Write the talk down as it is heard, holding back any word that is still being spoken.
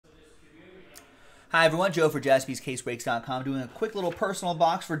Hi, everyone. Joe for JaspysCaseBreaks.com doing a quick little personal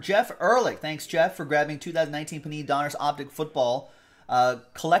box for Jeff Ehrlich. Thanks, Jeff, for grabbing 2019 Panini Donruss Optic Football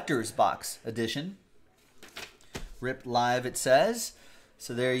Collector's Box Edition. Ripped live, it says.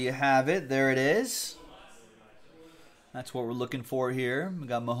 So there you have it. There it is. That's what we're looking for here. We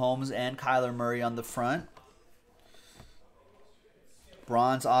got Mahomes and Kyler Murray on the front.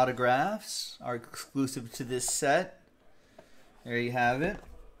 Bronze autographs are exclusive to this set. There you have it.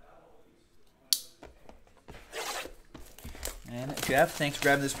 And Jeff, thanks for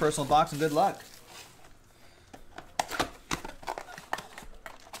grabbing this personal box and good luck.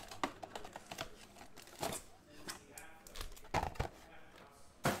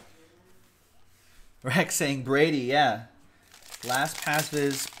 Rex saying Brady, yeah. Last pass of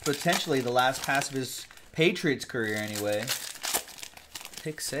his, potentially the last pass of his Patriots career anyway.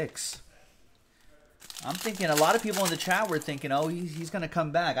 Pick 6. I'm thinking a lot of people in the chat were thinking, oh, he's going to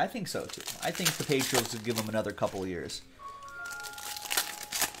come back. I think so too. I think the Patriots will give him another couple of years.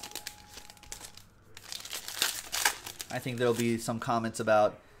 I think there'll be some comments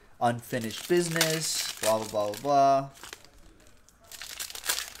about unfinished business, blah, blah, blah, blah, blah.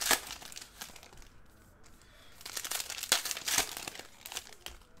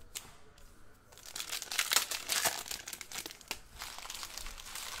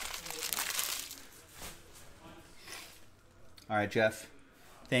 All right, Jeff.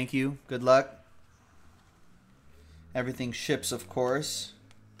 Thank you. Good luck. Everything ships, of course.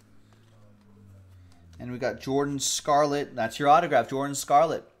 And we got Jordan Scarlett. That's your autograph, Jordan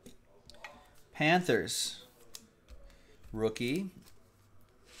Scarlett. Panthers. Rookie.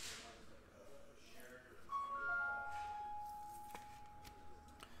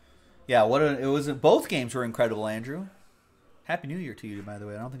 Yeah, it was. Both games were incredible, Andrew. Happy New Year to you, by the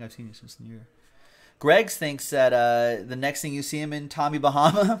way. I don't think I've seen you since the New Year. Greg's thinks that the next thing you see him in Tommy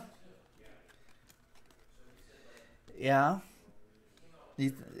Bahama. Yeah. I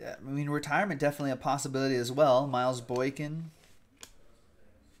mean, retirement definitely a possibility as well. Miles Boykin.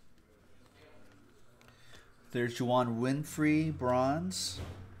 There's Juwan Winfrey, bronze.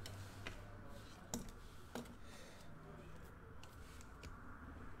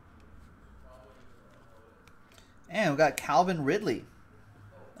 And we got Calvin Ridley.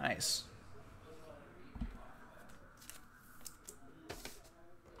 Nice.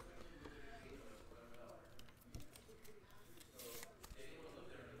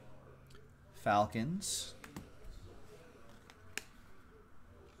 Falcons.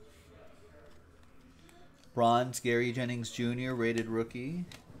 Bronze, Gary Jennings Jr., rated rookie.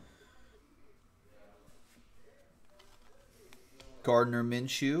 Gardner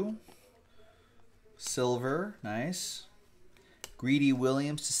Minshew. Silver, nice. Greedy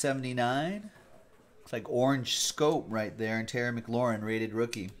Williams to 79. Looks like orange scope right there. And Terry McLaurin, rated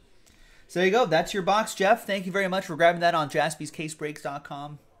rookie. So there you go. That's your box, Jeff. Thank you very much for grabbing that on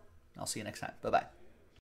JaspysCaseBreaks.com. I'll see you next time. Bye-bye.